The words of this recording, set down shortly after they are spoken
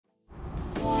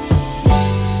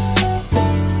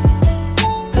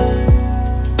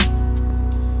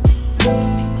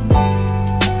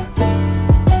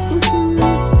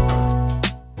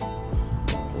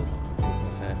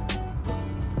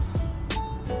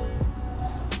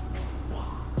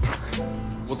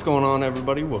What's going on,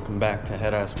 everybody? Welcome back to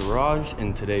Head Ass Garage.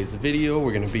 In today's video,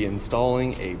 we're going to be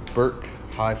installing a Berk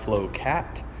high flow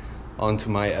cat onto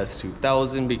my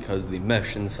S2000 because the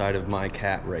mesh inside of my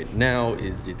cat right now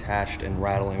is detached and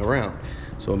rattling around.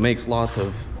 So it makes lots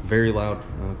of very loud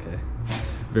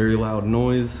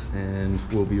noise, and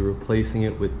we'll be replacing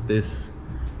it with this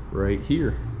right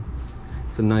here.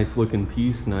 It's a nice looking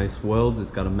piece, nice welds.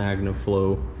 It's got a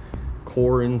MagnaFlow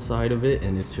core inside of it,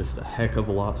 and it's just a heck of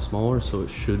a lot smaller, so it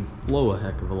should flow a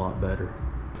heck of a lot better.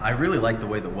 I really like the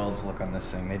way the welds look on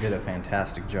this thing. They did a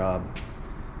fantastic job.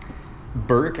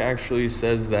 Berk actually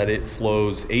says that it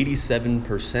flows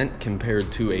 87% compared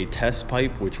to a test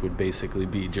pipe, which would basically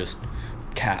be just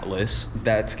catless.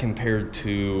 That's compared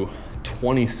to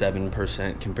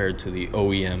 27% compared to the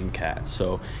OEM cat.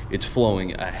 So it's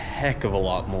flowing a heck of a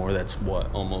lot more. That's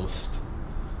what, almost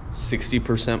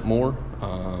 60% more.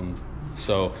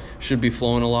 So should be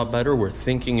flowing a lot better. We're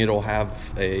thinking it'll have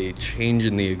a change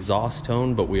in the exhaust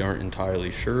tone, but we aren't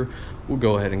entirely sure. We'll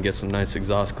go ahead and get some nice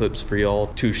exhaust clips for y'all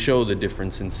to show the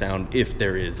difference in sound, if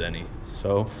there is any.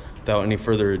 So without any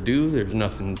further ado, there's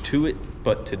nothing to it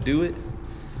but to do it.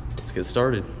 Let's get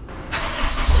started.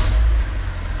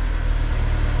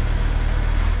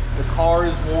 The car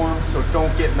is warm, so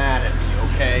don't get mad at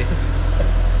me, okay?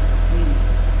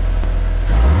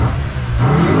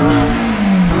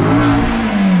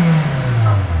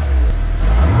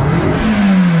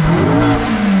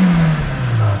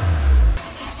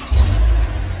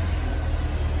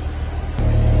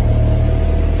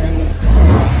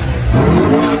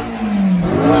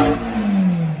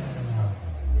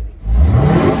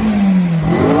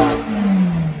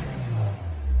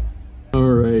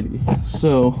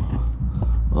 So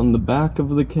on the back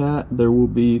of the cat there will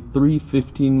be 3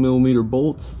 15mm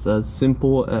bolts. It's as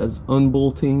simple as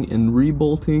unbolting and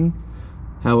rebolting.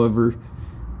 However,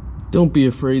 don't be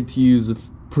afraid to use a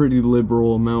pretty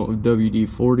liberal amount of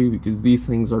WD-40 because these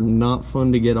things are not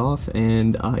fun to get off,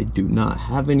 and I do not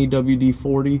have any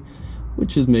WD-40,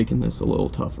 which is making this a little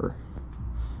tougher.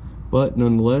 But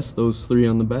nonetheless, those 3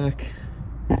 on the back.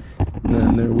 And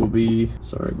then there will be,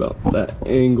 sorry about that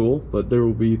angle, but there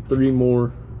will be 3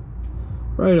 more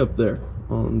right up there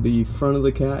on the front of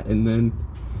the cat, and then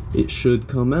it should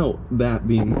come out. That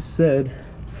being said,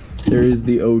 there is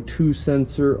the O2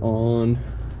 sensor on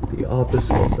the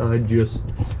opposite side, just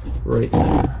right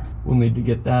there. We'll need to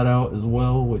get that out as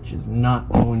well, which is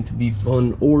not going to be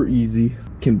fun or easy.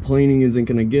 Complaining isn't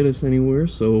going to get us anywhere,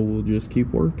 so we'll just keep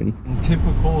working.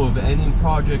 Typical of any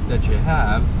project that you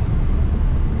have,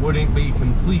 wouldn't be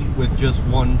complete with just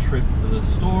one trip to the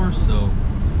store. So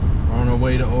we're on our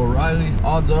way to O'Reilly's.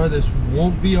 Odds are this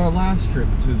won't be our last trip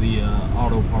to the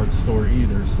auto parts store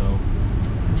either, so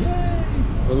yay!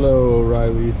 Hello,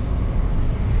 O'Reilly's.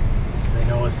 They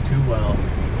know us too well.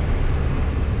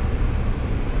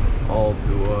 All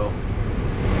too well.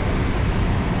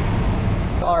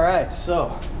 All right, so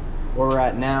where we're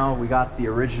at now, we got the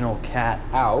original cat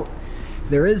out.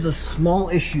 There is a small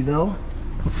issue though.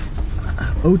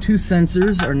 O2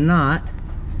 sensors are not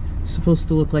supposed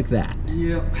to look like that.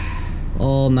 Yep.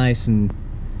 All nice and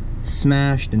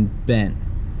smashed and bent.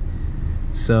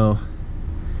 So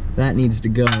that needs to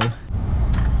go.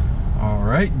 All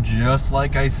right, just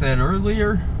like I said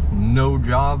earlier, no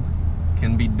job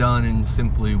can be done in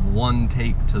simply one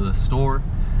take to the store.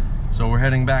 So we're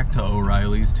heading back to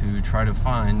O'Reilly's to try to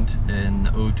find an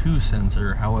O2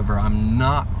 sensor. However, I'm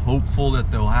not hopeful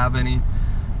that they'll have any.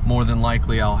 More than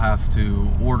likely I'll have to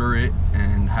order it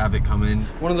and have it come in.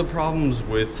 One of the problems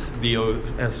with the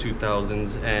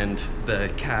S2000s and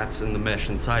the cats and the mesh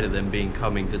inside of them being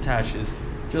coming detached is,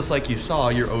 just like you saw,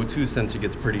 your O2 sensor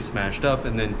gets pretty smashed up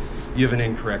and then you have an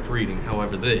incorrect reading.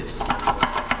 However, this,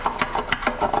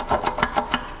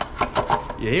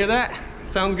 you hear that?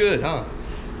 Sounds good, huh?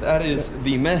 That is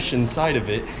the mesh inside of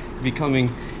it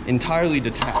becoming entirely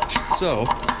detached. So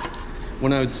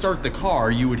when I would start the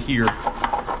car, you would hear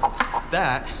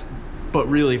that, but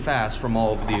really fast from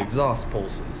all of the exhaust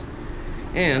pulses.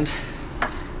 And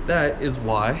that is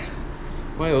why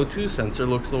my O2 sensor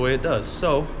looks the way it does.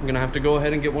 So I'm gonna have to go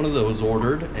ahead and get one of those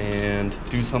ordered and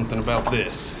do something about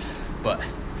this. But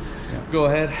go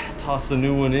ahead, toss the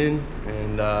new one in,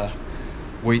 and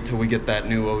wait till we get that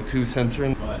new O2 sensor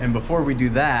in. And before we do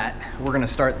that, we're gonna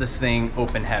start this thing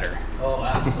open header. Oh,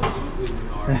 absolutely we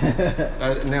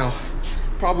are. Now,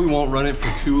 probably won't run it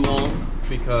for too long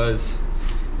because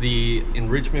the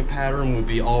enrichment pattern will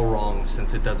be all wrong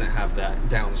since it doesn't have that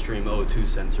downstream O2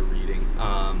 sensor reading.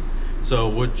 So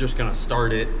we're just gonna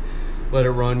start it, let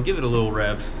it run, give it a little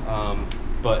rev,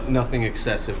 but nothing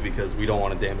excessive because we don't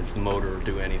want to damage the motor or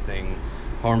do anything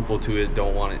harmful to it.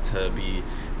 Don't want it to be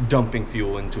dumping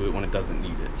fuel into it when it doesn't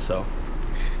need it. So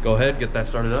go ahead, get that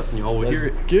started up, and y'all will hear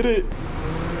it. Get it.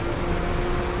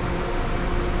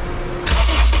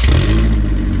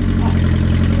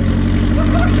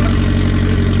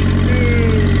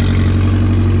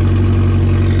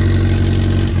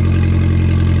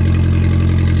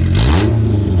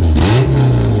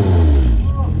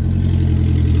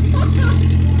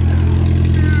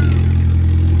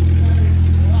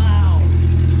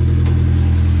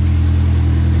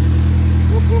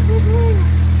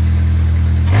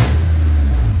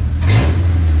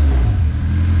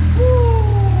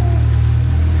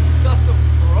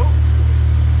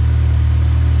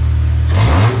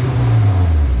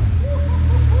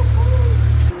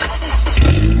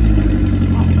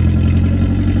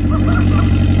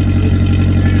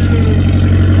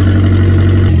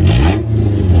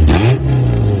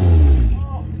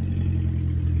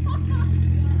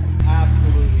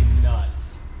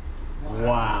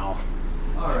 Wow.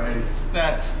 Alrighty,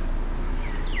 that's...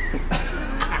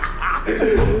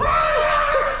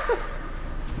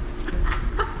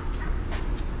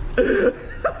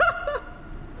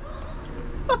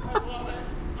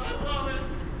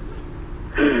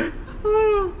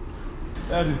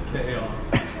 That is chaos.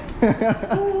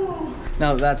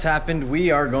 Now that that's happened,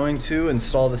 we are going to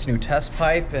install this new test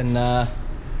pipe and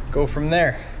go from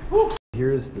there.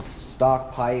 Here's the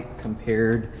stock pipe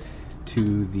compared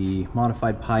to the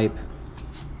modified pipe.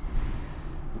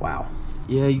 Wow.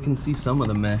 Yeah, you can see some of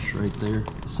the mesh right there.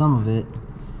 Some of it.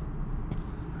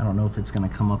 I don't know if it's gonna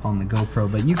come up on the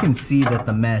GoPro, but you can see that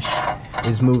the mesh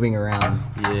is moving around.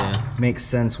 Yeah. Makes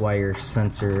sense why your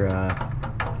sensor,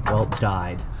 well,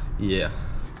 died. Yeah.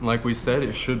 Like we said,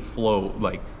 it should flow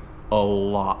like a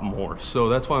lot more. So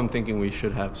that's why I'm thinking we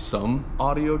should have some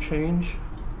audio change.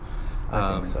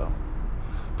 I think so.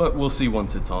 But we'll see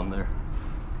once it's on there.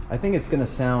 I think it's gonna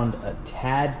sound a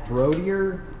tad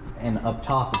throatier, and up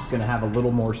top it's gonna have a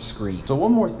little more scream. So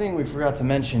one more thing we forgot to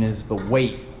mention is the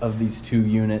weight of these two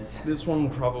units. This one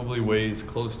probably weighs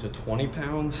close to 20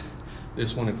 pounds.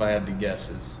 This one, if I had to guess,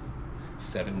 is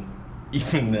 7.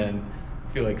 Even then,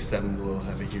 I feel like 7's a little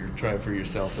heavy here. Try it for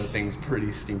yourself. That thing's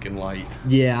pretty stinking light.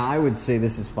 Yeah, I would say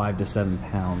this is 5 to 7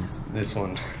 pounds. This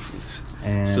one is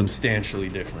And substantially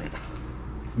different.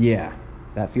 yeah,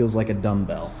 that feels like a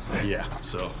dumbbell. Yeah,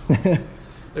 so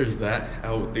there's that.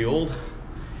 Out with the old,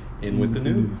 in with the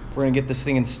new. We're gonna get this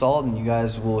thing installed and you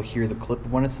guys will hear the clip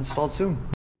when it's installed soon.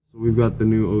 So we've got the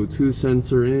new O2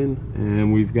 sensor in,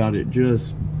 and we've got it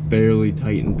just barely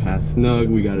tightened past snug.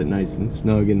 We got it nice and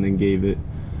snug and then gave it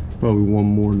probably one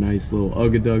more nice little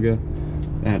ugga-dugga.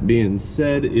 That being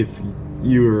said, if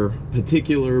you're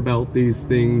particular about these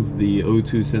things, the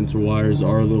O2 sensor wires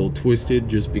are a little twisted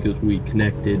just because we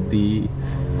connected the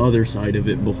other side of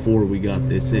it before we got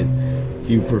this in. If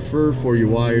you prefer for your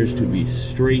wires to be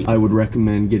straight, I would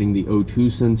recommend getting the O2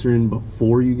 sensor in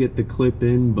before you get the clip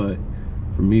in, but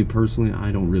for me personally,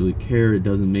 I don't really care. It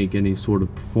doesn't make any sort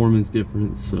of performance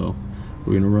difference, so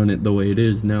we're gonna run it the way it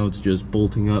is. Now it's just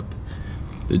bolting up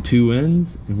the two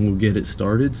ends, and we'll get it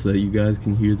started so that you guys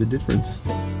can hear the difference.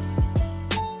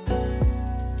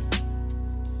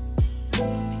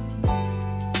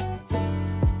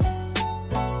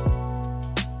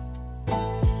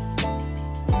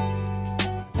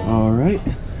 All right,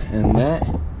 and that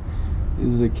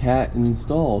is the cat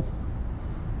installed.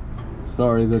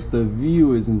 Sorry that the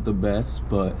view isn't the best,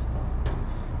 but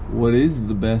what is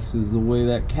the best is the way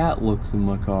that cat looks in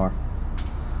my car.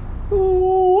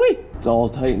 Ooh-wee. It's all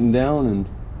tightened down and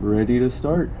ready to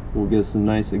start. We'll get some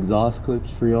nice exhaust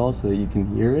clips for y'all so that you can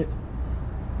hear it,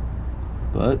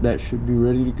 but that should be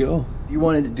ready to go. If you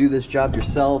wanted to do this job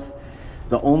yourself,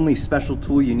 the only special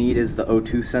tool you need is the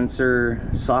O2 sensor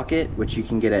socket, which you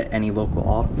can get at any local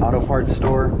auto parts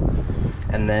store.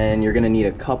 And then you're gonna need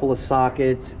a couple of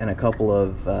sockets and a couple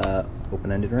of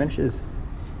open-ended wrenches.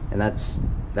 And that's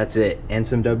it. And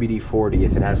some WD-40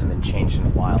 if it hasn't been changed in a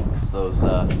while, because those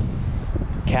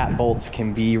cat bolts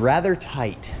can be rather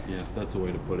tight. Yeah, that's a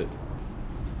way to put it.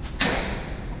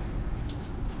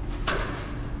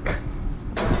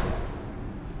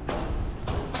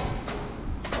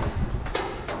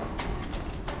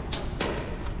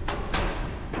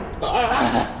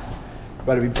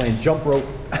 Better be playing jump rope.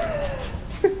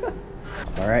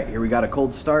 All right, here we got a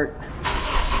cold start.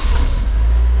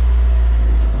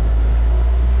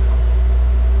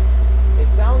 It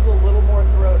sounds a little more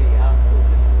throaty,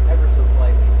 just ever so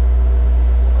slightly.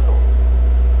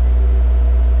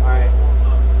 All right,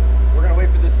 we're gonna wait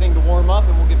for this thing to warm up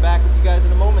and we'll get back with you guys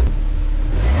in a moment.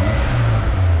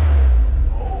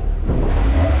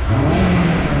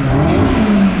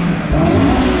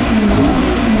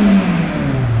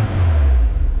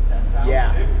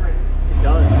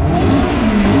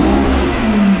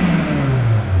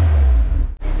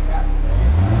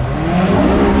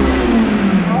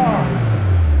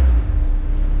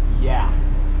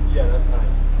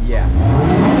 Yeah.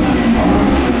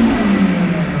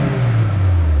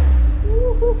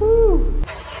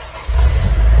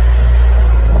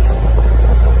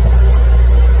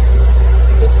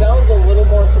 It sounds a little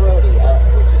more throaty,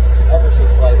 just ever so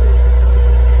slightly.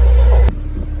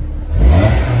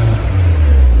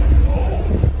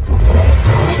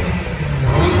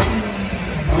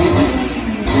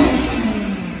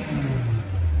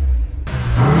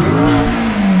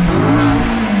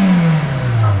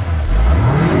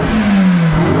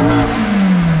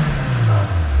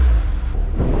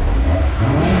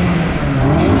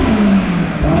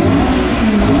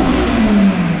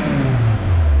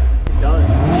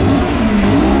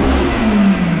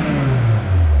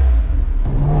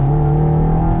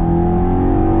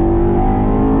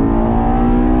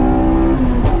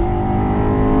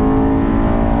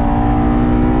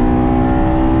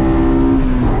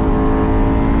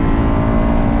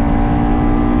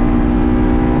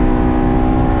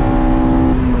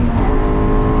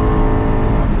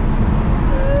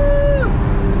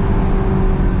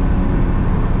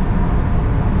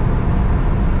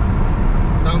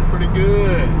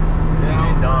 Good. Yes,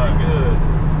 Sounds it does. pretty good.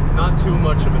 Not too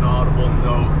much of an audible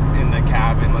note in the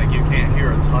cabin. Like, you can't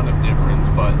hear a ton of difference,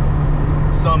 but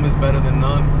some is better than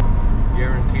none.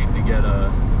 Guaranteed to get a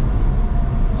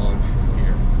launch from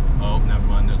here. Oh, never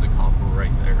mind. There's a copper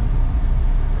right there.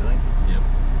 Really? Yep.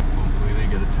 Hopefully they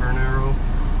get a turn arrow.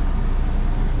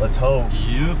 Let's hope.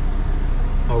 Yep.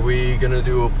 Are we gonna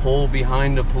do a pull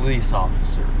behind a police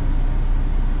officer?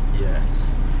 Yes.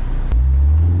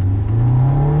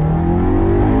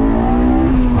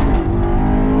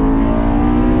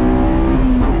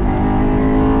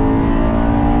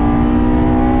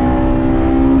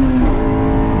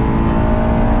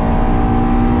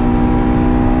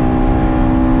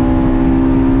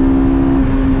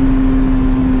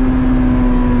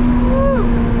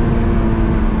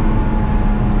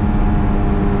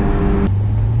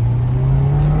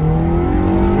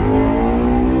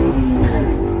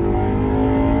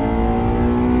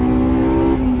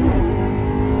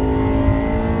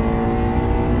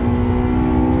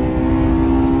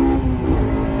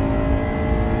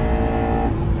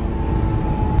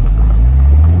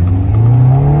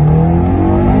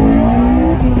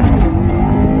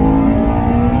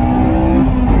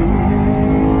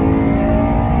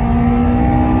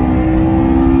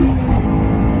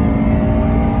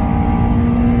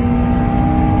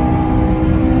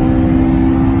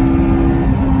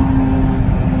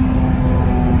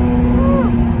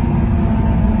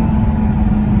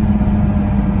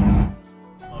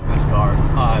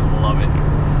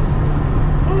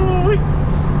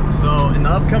 So in the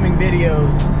upcoming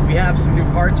videos, we have some new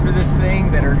parts for this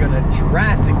thing that are gonna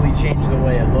drastically change the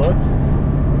way it looks.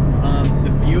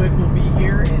 The Buick will be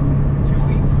here in 2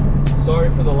 weeks. Sorry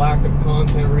for the lack of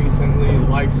content recently.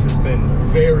 Life's just been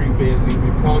very busy. We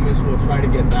promise we'll try to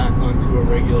get back onto a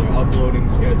regular uploading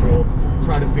schedule.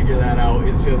 Try to figure that out.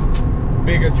 It's just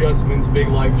big adjustments, big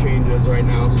life changes right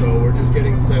now, so we're just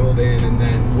getting settled in, and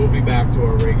then we'll be back to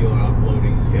our regular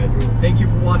uploading schedule. Thank you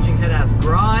for watching Head Ass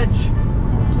Garage.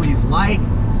 Please like,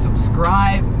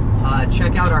 subscribe,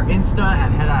 check out our Insta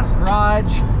at Head Ass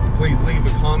Garage. Please leave a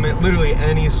comment. Literally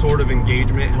any sort of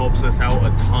engagement helps us out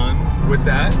a ton. With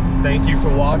that, thank you for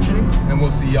watching, and we'll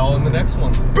see y'all in the next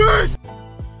one. Peace!